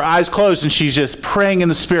journals, her eyes closed, and she's just praying in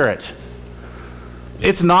the Spirit.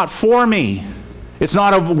 It's not for me. It's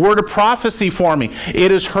not a word of prophecy for me.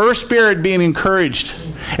 It is her spirit being encouraged.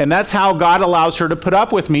 And that's how God allows her to put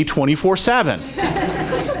up with me 24/7.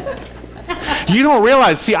 You don't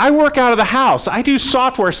realize, see, I work out of the house. I do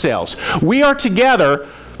software sales. We are together.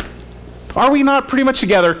 Are we not pretty much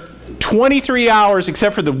together 23 hours,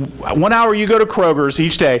 except for the 1 hour you go to Kroger's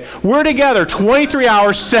each day? We're together 23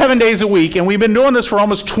 hours, 7 days a week, and we've been doing this for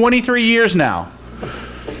almost 23 years now.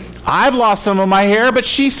 I've lost some of my hair, but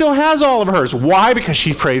she still has all of hers. Why? Because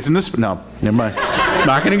she prays in this. No, never mind.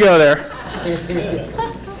 Not going to go there.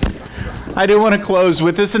 I do want to close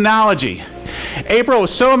with this analogy. April, it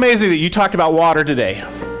was so amazing that you talked about water today.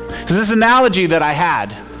 It's this analogy that I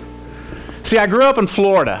had. See, I grew up in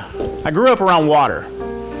Florida. I grew up around water.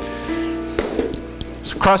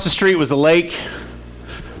 So across the street was the lake.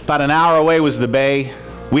 About an hour away was the bay.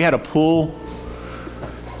 We had a pool.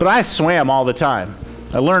 But I swam all the time.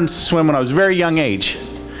 I learned to swim when I was a very young age.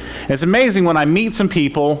 And it's amazing when I meet some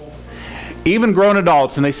people, even grown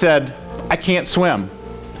adults, and they said, I can't swim.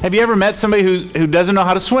 Have you ever met somebody who doesn't know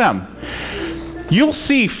how to swim? You'll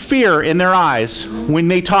see fear in their eyes when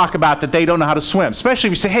they talk about that they don't know how to swim. Especially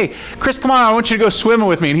if you say, hey, Chris, come on, I want you to go swimming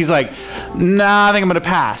with me. And he's like, nah, I think I'm going to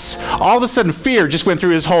pass. All of a sudden, fear just went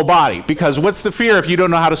through his whole body. Because what's the fear if you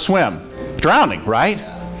don't know how to swim? Drowning, right?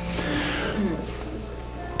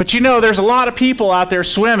 But you know, there's a lot of people out there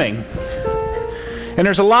swimming. And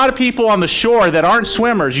there's a lot of people on the shore that aren't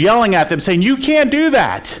swimmers yelling at them saying, you can't do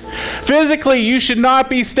that. Physically, you should not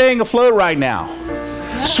be staying afloat right now.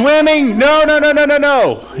 Swimming,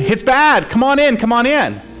 no. It's bad. Come on in.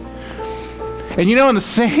 And you know, in the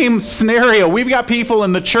same scenario, we've got people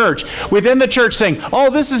in the church, within the church saying,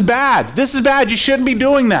 oh, this is bad. You shouldn't be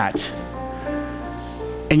doing that.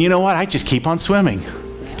 And you know what? I just keep on swimming.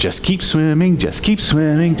 Just keep swimming. And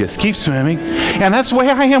that's the way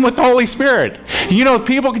I am with the Holy Spirit. You know,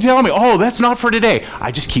 people can tell me, oh, that's not for today.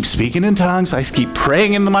 I just keep speaking in tongues. I keep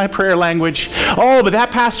praying in my prayer language. Oh, but that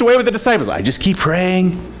passed away with the disciples. I just keep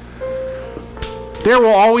praying. There will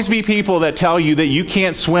always be people that tell you that you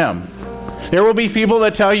can't swim. There will be people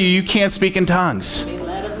that tell you you can't speak in tongues. Be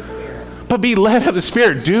led of the Spirit. But be led of the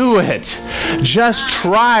Spirit. Do it. Just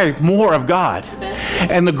try more of God.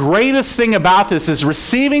 And the greatest thing about this is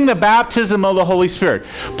receiving the baptism of the Holy Spirit.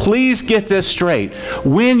 Please get this straight.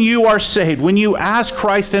 When you are saved, when you ask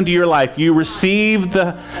Christ into your life, you receive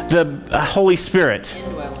the Holy Spirit.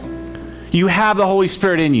 You have the Holy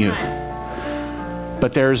Spirit in you.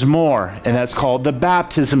 But there's more, and that's called the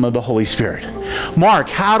baptism of the Holy Spirit. Mark,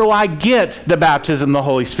 how do I get the baptism of the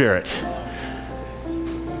Holy Spirit?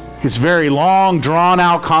 It's very long,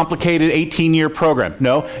 drawn-out, complicated 18-year program.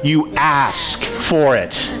 No, you ask for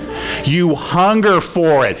it. You hunger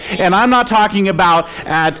for it. And I'm not talking about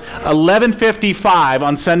at 11:55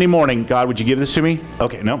 on Sunday morning. God, would you give this to me?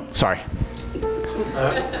 Okay, no, sorry.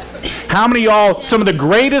 How many of y'all, some of the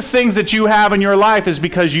greatest things that you have in your life is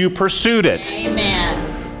because you pursued it?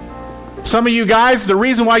 Amen. Some of you guys, the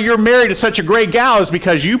reason why you're married to such a great gal is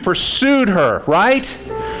because you pursued her, right?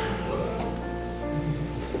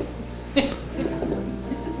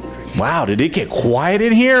 Wow, did it get quiet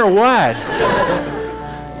in here or what?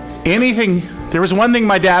 There was one thing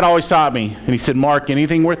my dad always taught me, and he said, Mark,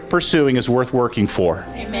 anything worth pursuing is worth working for.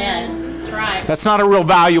 Amen. That's right. That's not a real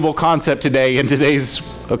valuable concept today in today's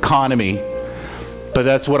economy, but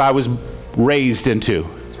that's what I was raised into.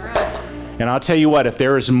 That's right. And I'll tell you what, if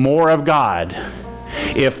there is more of God,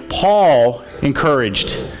 if Paul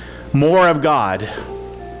encouraged more of God,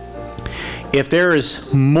 if there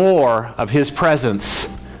is more of his presence,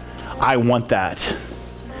 I want that.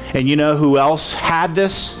 And you know who else had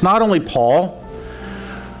this? Not only Paul,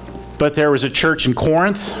 but there was a church in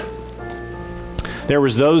Corinth. There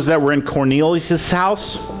was those that were in Cornelius'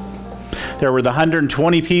 house. There were the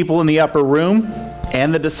 120 people in the upper room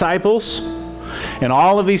and the disciples. And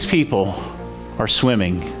all of these people are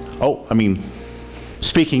swimming.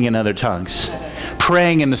 Speaking in other tongues.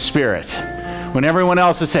 Praying in the Spirit. When everyone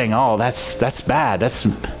else is saying, oh, that's bad.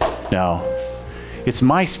 No. It's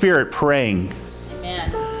my spirit praying.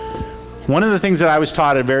 Amen. One of the things that I was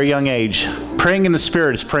taught at a very young age, praying in the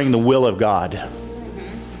Spirit is praying the will of God.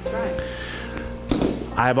 Right.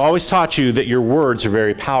 I've always taught you that your words are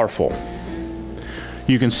very powerful.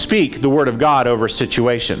 You can speak the word of God over a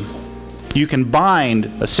situation. You can bind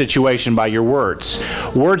a situation by your words.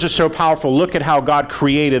 Words are so powerful. Look at how God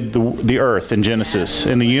created the earth in Genesis,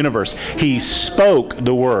 in the universe. He spoke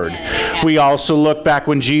the word. We also look back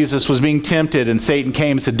when Jesus was being tempted and Satan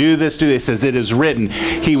came and said, do this. He says, it is written.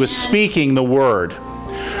 He was speaking the word.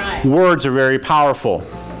 Right. Words are very powerful.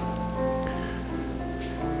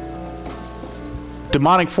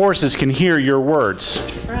 Demonic forces can hear your words.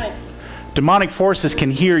 Right. Demonic forces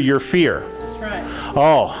can hear your fear. Right.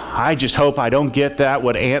 Oh, I just hope I don't get that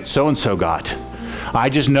what Aunt so-and-so got. I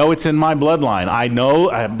just know it's in my bloodline. I know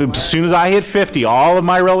as soon as I hit 50, all of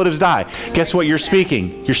my relatives die. Guess what you're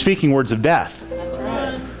speaking? You're speaking words of death. That's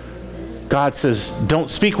right. God says, don't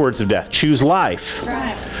speak words of death. Choose life. That's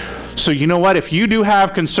right. So you know what? If you do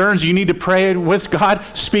have concerns, you need to pray with God,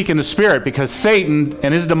 speak in the Spirit, because Satan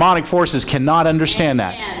and his demonic forces cannot understand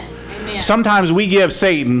that. Amen. Sometimes we give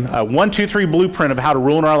Satan a 1, 2, 3 blueprint of how to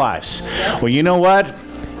ruin our lives. Well, you know what?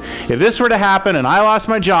 If this were to happen and I lost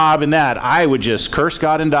my job and that, I would just curse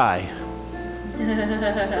God and die.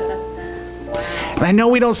 And I know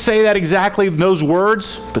we don't say that exactly, those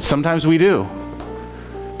words, but sometimes we do.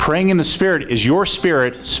 Praying in the Spirit is your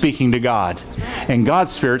spirit speaking to God and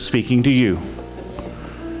God's Spirit speaking to you.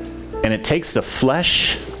 And it takes the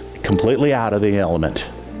flesh completely out of the element.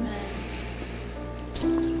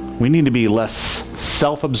 We need to be less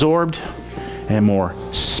self-absorbed and more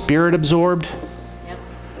spirit-absorbed. Yep.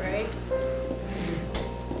 Right.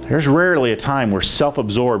 There's rarely a time where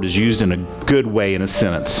self-absorbed is used in a good way in a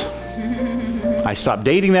sentence. I stopped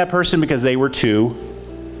dating that person because they were too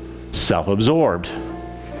self-absorbed.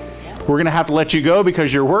 We're going to have to let you go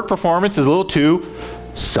because your work performance is a little too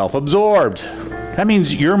self-absorbed. That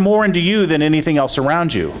means you're more into you than anything else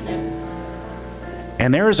around you.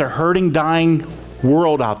 And there is a hurting, dying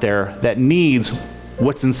world out there that needs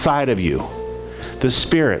what's inside of you. The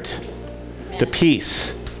Spirit, the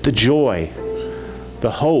peace, the joy, the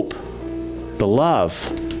hope, the love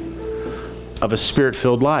of a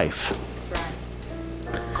Spirit-filled life.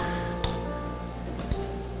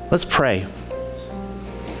 Let's pray.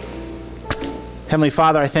 Heavenly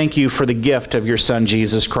Father, I thank you for the gift of your Son,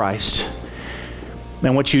 Jesus Christ,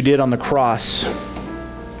 and what you did on the cross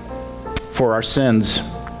for our sins.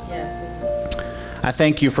 Yes. I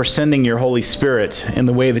thank you for sending your Holy Spirit in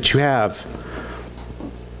the way that you have,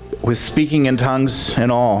 with speaking in tongues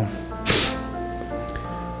and all.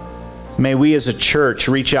 May we as a church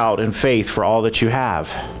reach out in faith for all that you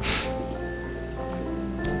have.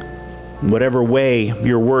 Whatever way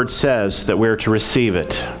your word says that we're to receive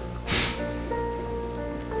it.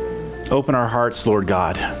 Open our hearts, Lord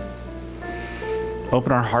God.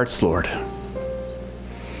 Open our hearts, Lord.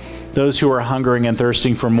 Those who are hungering and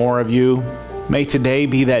thirsting for more of you, may today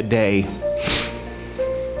be that day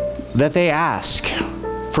that they ask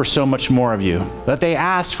for so much more of you, that they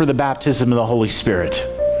ask for the baptism of the Holy Spirit.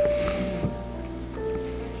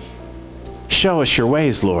 Show us your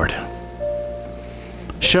ways, Lord.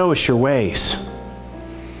 Show us your ways.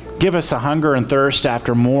 Give us a hunger and thirst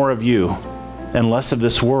after more of you and less of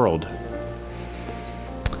this world.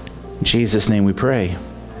 In Jesus' name we pray.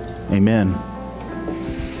 Amen.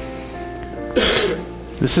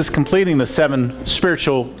 This is completing the 7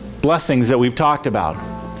 spiritual blessings that we've talked about.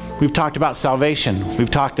 We've talked about salvation.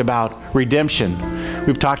 We've talked about redemption.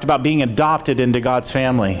 We've talked about being adopted into God's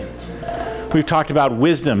family. We've talked about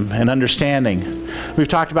wisdom and understanding. We've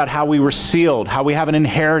talked about how we were sealed, how we have an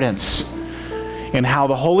inheritance, and how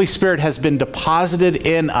the Holy Spirit has been deposited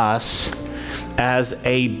in us as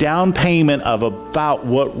a down payment of about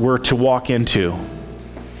what we're to walk into.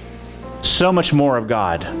 So much more of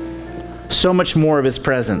God. So much more of His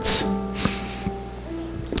presence.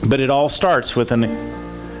 But it all starts with an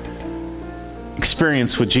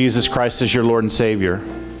experience with Jesus Christ as your Lord and Savior.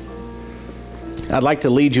 I'd like to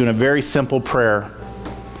lead you in a very simple prayer,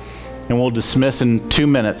 and we'll dismiss in 2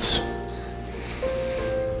 minutes.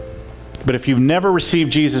 But if you've never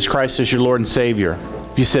received Jesus Christ as your Lord and Savior,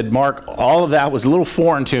 you said, Mark, all of that was a little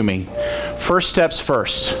foreign to me. First steps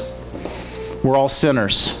first. We're all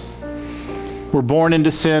sinners. We're born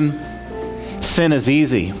into sin. Sin is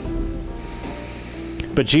easy.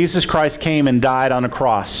 But Jesus Christ came and died on a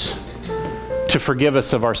cross to forgive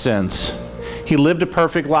us of our sins. He lived a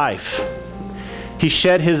perfect life. He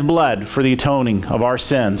shed His blood for the atoning of our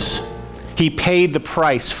sins. He paid the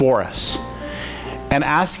price for us. And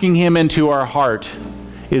asking Him into our heart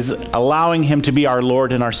is allowing Him to be our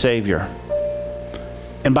Lord and our Savior.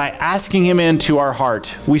 And by asking Him into our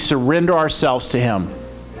heart, we surrender ourselves to Him.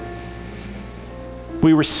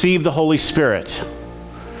 We receive the Holy Spirit.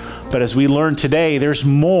 But as we learn today, there's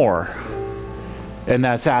more. And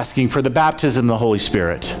that's asking for the baptism of the Holy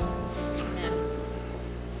Spirit.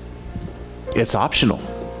 It's optional.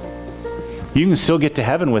 You can still get to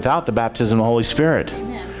heaven without the baptism of the Holy Spirit.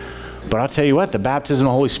 Amen. But I'll tell you what, the baptism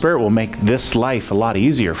of the Holy Spirit will make this life a lot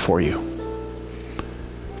easier for you.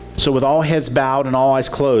 So with all heads bowed and all eyes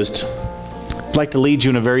closed, I'd like to lead you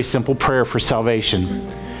in a very simple prayer for salvation.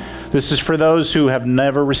 This is for those who have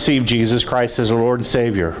never received Jesus Christ as their Lord and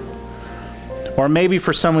Savior. Or maybe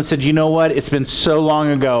for someone who said, you know what, it's been so long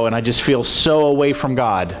ago and I just feel so away from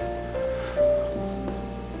God.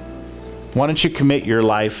 Why don't you commit your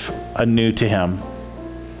life anew to Him?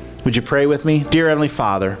 Would you pray with me? Dear Heavenly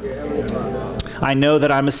Father, I know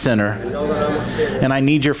that I'm a sinner, and I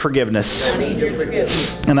need your forgiveness.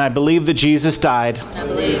 And I believe that Jesus died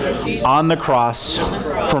on the cross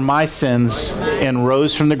for my sins and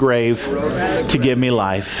rose from the grave to give me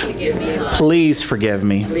life. Please forgive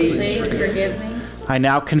me. I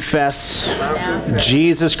now confess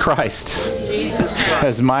Jesus Christ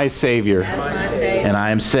as my Savior, and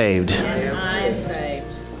I am saved.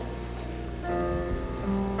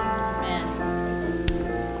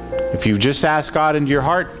 If you've just asked God into your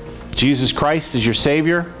heart, Jesus Christ is your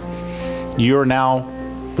Savior, you're now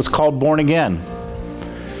what's called born again.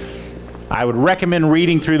 I would recommend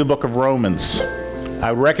reading through the book of Romans.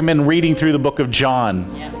 I would recommend reading through the book of John.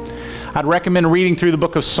 I'd recommend reading through the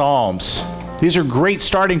book of Psalms. These are great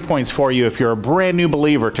starting points for you if you're a brand new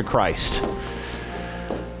believer to Christ.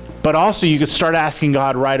 But also you could start asking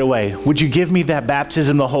God right away, would you give me that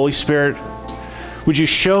baptism of the Holy Spirit? Would you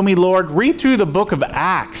show me, Lord? Read through the book of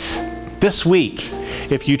Acts this week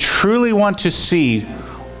if you truly want to see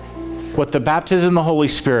what the baptism of the Holy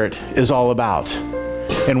Spirit is all about.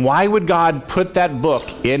 And why would God put that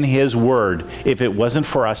book in His Word if it wasn't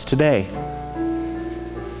for us today?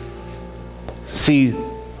 See,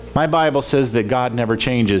 my Bible says that God never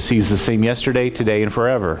changes. He's the same yesterday, today, and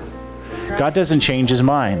forever. God doesn't change His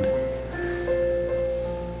mind.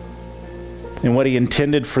 And what He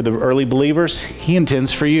intended for the early believers, He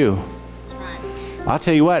intends for you. I'll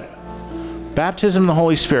tell you what, baptism in the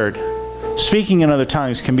Holy Spirit, speaking in other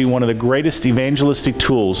tongues can be one of the greatest evangelistic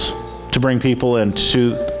tools to bring people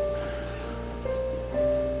into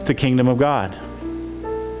the kingdom of God.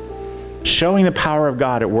 Showing the power of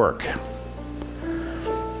God at work.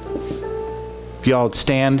 If y'all would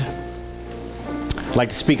stand, I'd like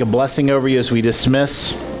to speak a blessing over you as we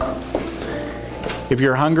dismiss. If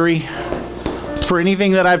you're hungry for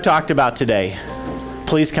anything that I've talked about today,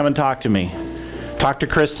 please come and talk to me. Talk to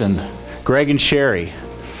Kristen, Greg, and Sherry.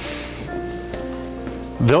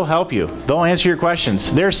 They'll help you. They'll answer your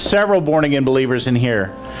questions. There's several born-again believers in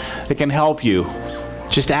here that can help you.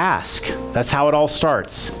 Just ask. That's how it all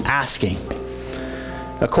starts, asking.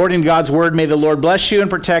 According to God's word, may the Lord bless you and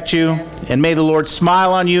protect you, and may the Lord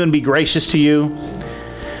smile on you and be gracious to you.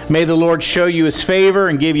 May the Lord show you His favor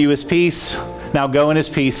and give you His peace. Now go in His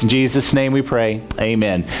peace. In Jesus' name we pray.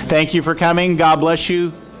 Amen. Thank you for coming. God bless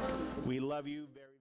you. We love you.